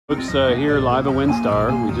Folks, here live at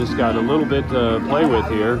Winstar. We just got a little bit to play with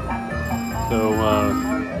here, so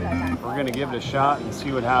we're going to give it a shot and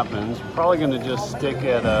see what happens. Probably going to just stick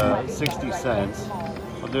at 60 cents.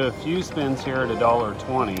 We'll do a few spins here at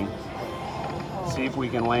 $1.20, see if we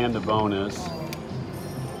can land a bonus,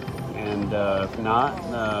 and if not,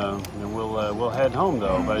 then we'll head home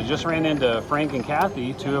though. But I just ran into Frank and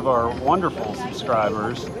Kathy, two of our wonderful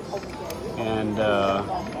subscribers, and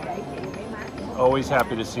always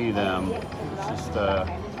happy to see them. It's just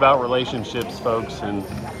it's about relationships, folks, and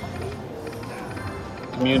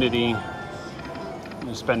community,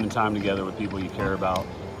 and spending time together with people you care about.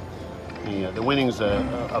 The winning's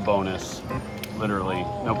a bonus, literally,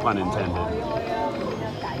 no pun intended.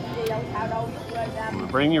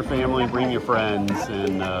 Bring your family, bring your friends,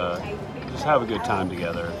 and just have a good time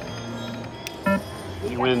together.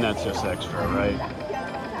 If you win, that's just extra, right?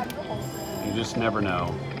 You just never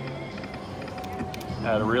know.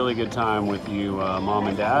 Had a really good time with you, Mom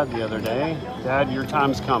and Dad, the other day. Dad, your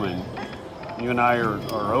time's coming. You and I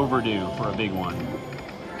are overdue for a big one.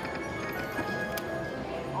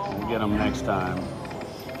 We'll get them next time.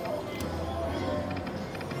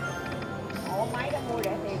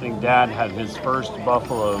 I think Dad had his first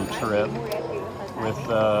Buffalo trip with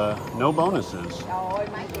no bonuses.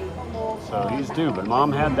 So he's due, but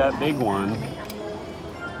Mom had that big one.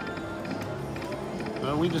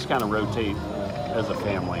 Well, we just kind of rotate as a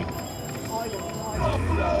family.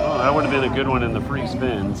 Oh, that would have been a good one in the free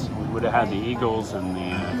spins. We would have had the Eagles and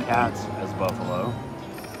the Cats as Buffalo.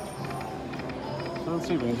 So let's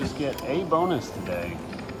see if we can just get a bonus today.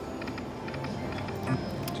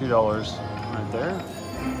 $2 right there.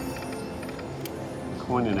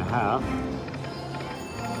 Coin and a half.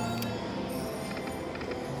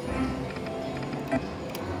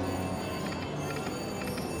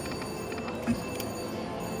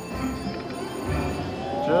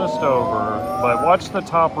 Just over, but watch the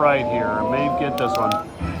top right here. May get this one.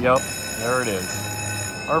 Yep, there it is.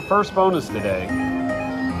 Our first bonus today.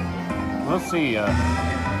 Let's see,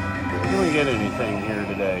 can we get anything here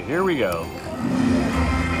today? Here we go.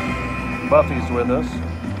 Buffy's with us.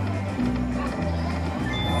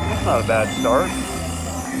 That's not a bad start.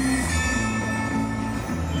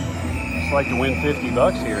 Just like to win 50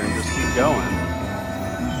 bucks here and just keep going.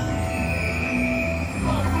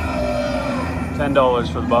 $10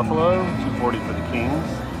 for the Buffalo, $2.40 for the Kings.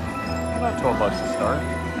 About 12 bucks to start.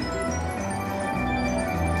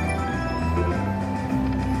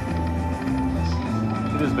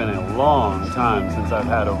 It has been a long time since I've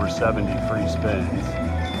had over 70 free spins.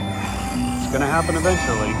 It's going to happen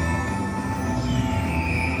eventually.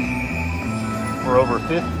 We're over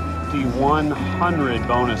 5,100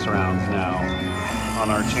 bonus rounds now on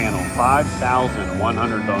our channel.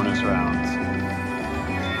 5,100 bonus rounds.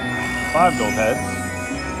 5 gold heads.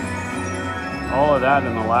 All of that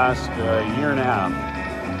in the last year and a half.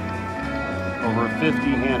 Over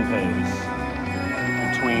 50 Handpays.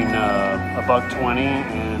 Between $1.20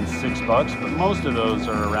 and $6, but most of those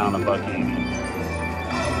are around $1.80.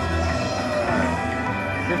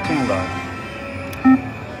 Alright, 15 bucks.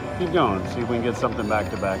 Keep going, see if we can get something back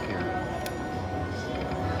to back here.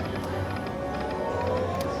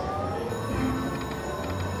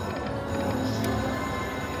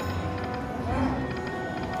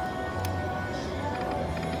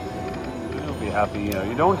 Happy.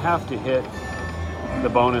 You don't have to hit the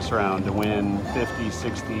bonus round to win 50,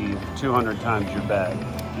 60, 200 times your bet.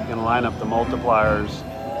 You can line up the multipliers.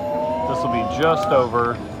 This will be just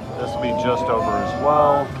over. This will be just over as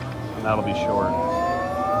well, and that'll be short.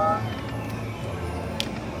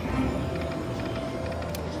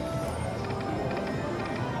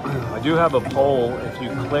 I do have a poll. If you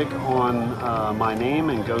click on my name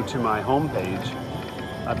and go to my homepage,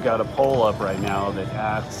 I've got a poll up right now that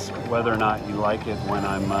asks whether or not you like it when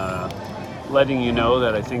I'm letting you know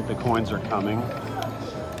that I think the coins are coming.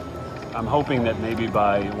 I'm hoping that maybe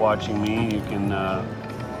by watching me you can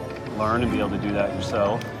learn and be able to do that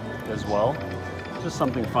yourself as well. Just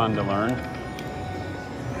something fun to learn.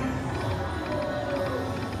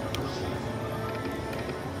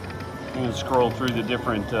 You can scroll through the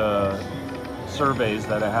different surveys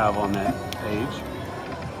that I have on that page.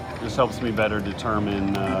 This helps me better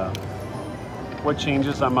determine what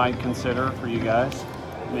changes I might consider for you guys,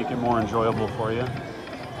 make it more enjoyable for you.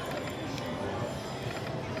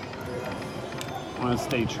 I want to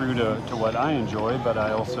stay true to what I enjoy, but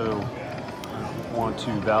I also want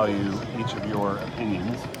to value each of your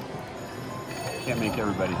opinions. Can't make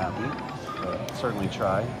everybody happy, but certainly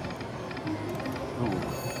try. Ooh.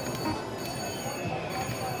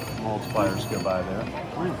 Multipliers go by there.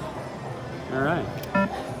 All right.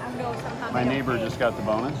 My neighbor just got the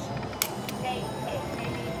bonus.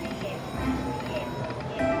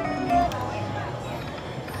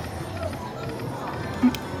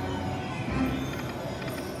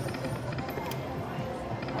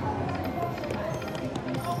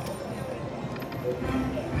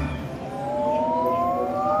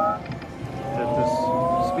 If this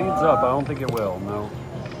speeds up, I don't think it will. No,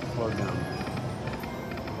 slow down.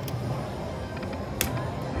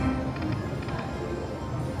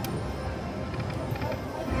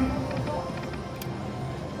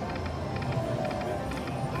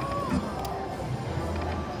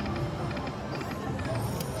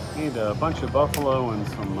 Need a bunch of buffalo and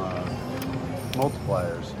some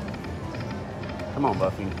multipliers. Come on,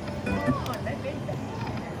 Buffy.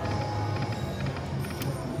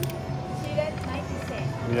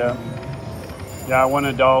 Yeah. Yeah, I won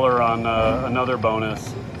 $1 on another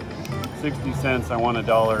bonus. 60 cents, I won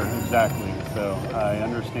 $1 exactly. So I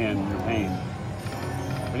understand your pain.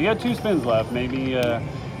 But you got 2 spins left. Maybe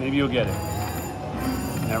maybe you'll get it.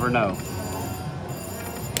 You never know.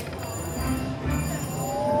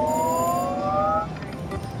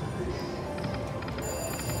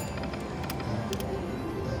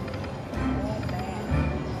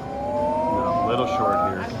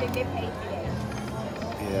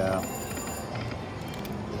 Yeah.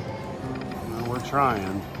 Well, we're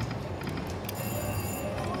trying.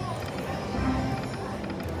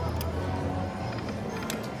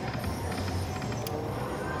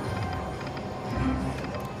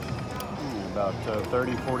 About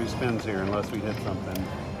 30, 40 spins here unless we hit something.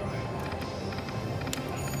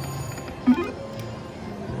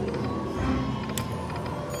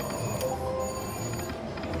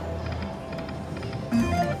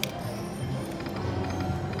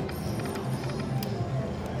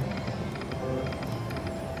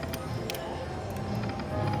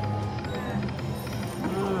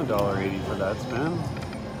 $1.80 for that spin.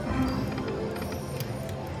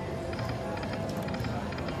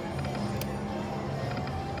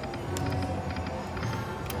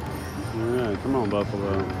 Alright, come on,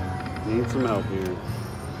 Buffalo. Need some help here.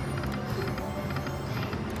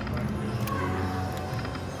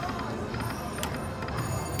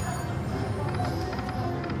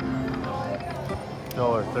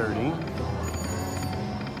 $1.30.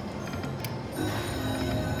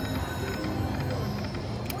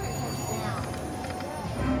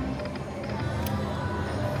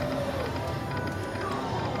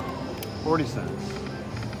 $0.40.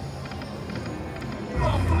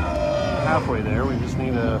 Halfway there. We just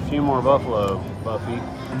need a few more buffalo, Buffy.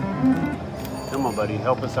 Come on, buddy.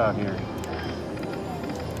 Help us out here.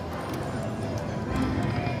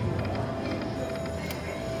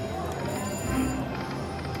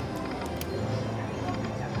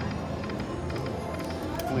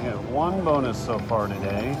 We have 1 bonus so far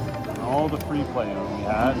today. All the free play we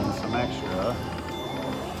had and some extra.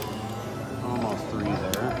 Almost 3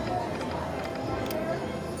 there.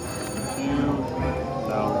 No,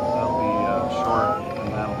 that'll be short,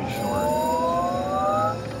 and that'll be short.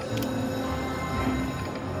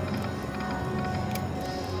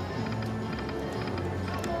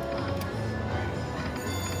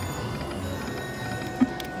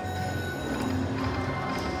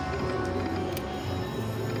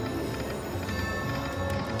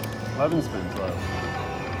 $11 spins left.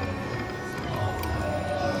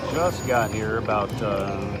 Just got here about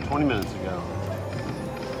 20 minutes ago.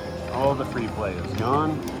 All the free play is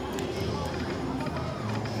gone,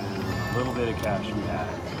 and a little bit of cash we had.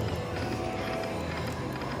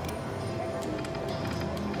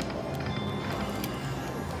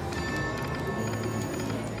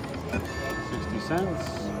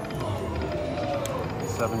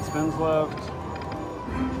 $0.60. 7 spins left.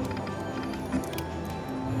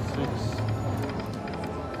 6.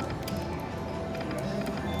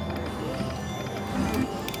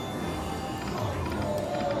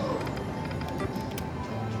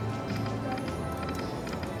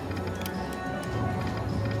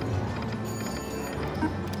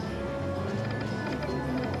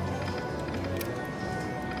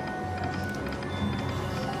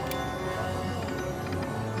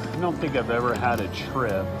 I don't think I've ever had a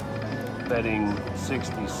trip betting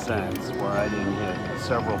 60 cents where I didn't hit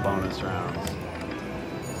several bonus rounds.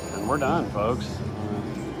 And we're done, folks.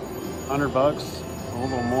 $100, a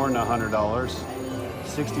little more than $100.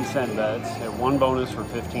 60-cent bets at 1 bonus for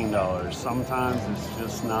 $15. Sometimes it's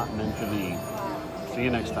just not meant to be. See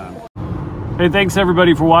you next time. Hey, thanks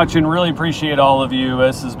everybody for watching. Really appreciate all of you.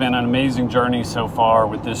 This has been an amazing journey so far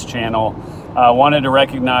with this channel. I wanted to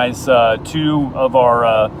recognize 2 of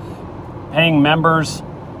our paying members.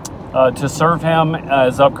 To serve him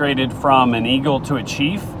has upgraded from an Eagle to a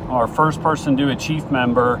Chief. our first person to a chief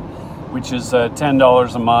member, which is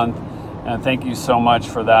 $10 a month. And thank you so much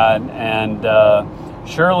for that. And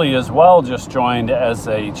Shirley as well just joined as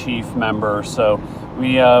a chief member. So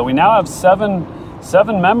we now have seven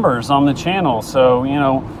members on the channel. So, you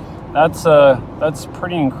know, that's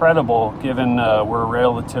pretty incredible given we're a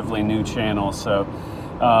relatively new channel. So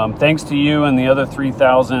thanks to you and the other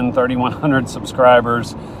 3,100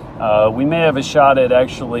 subscribers. We may have a shot at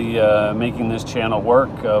actually making this channel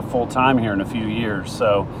work full-time here in a few years.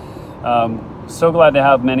 So so glad to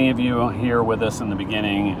have many of you here with us in the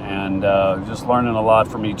beginning, and just learning a lot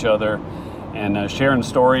from each other, and sharing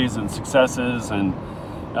stories and successes and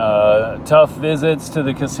tough visits to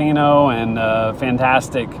the casino, and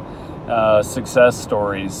fantastic success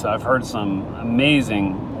stories. I've heard some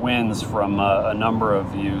amazing wins from a number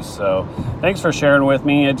of you, so thanks for sharing with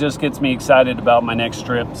me. It just gets me excited about my next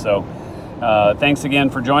trip. So thanks again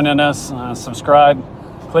for joining us. Subscribe,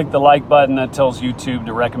 click the like button. That tells YouTube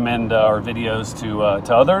to recommend our videos to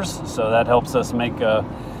others, so that helps us make a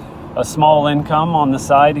small income on the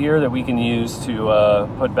side here that we can use to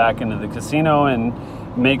put back into the casino and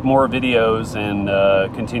make more videos and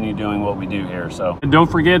continue doing what we do here. So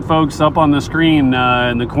don't forget, folks, up on the screen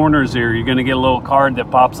in the corners here, you're going to get a little card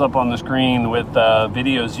that pops up on the screen with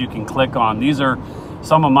videos you can click on. These are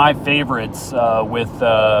some of my favorites with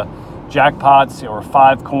jackpots or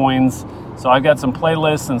 5 coins. So I've got some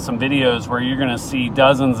playlists and some videos where you're going to see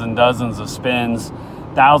dozens and dozens of spins,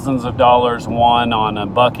 thousands of dollars won on a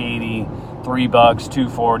 $1.80, $3,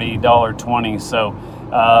 $2.40, $1.20. So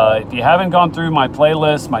if you haven't gone through my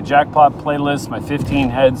playlist, my jackpot playlist, my 15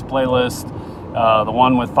 heads playlist, the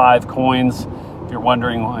one with 5 coins, if you're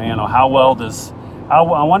wondering, you know, how well does, I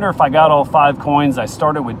wonder if I got all 5 coins. I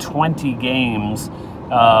started with 20 games.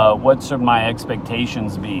 What should my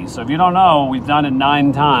expectations be? So if you don't know, we've done it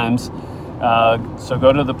 9 times. So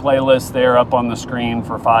go to the playlist there up on the screen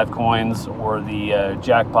for 5 coins, or the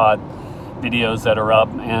jackpot videos that are up,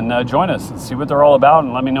 and join us and see what they're all about,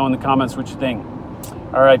 and let me know in the comments what you think.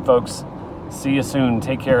 All right, folks, see you soon.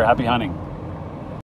 Take care. Happy hunting.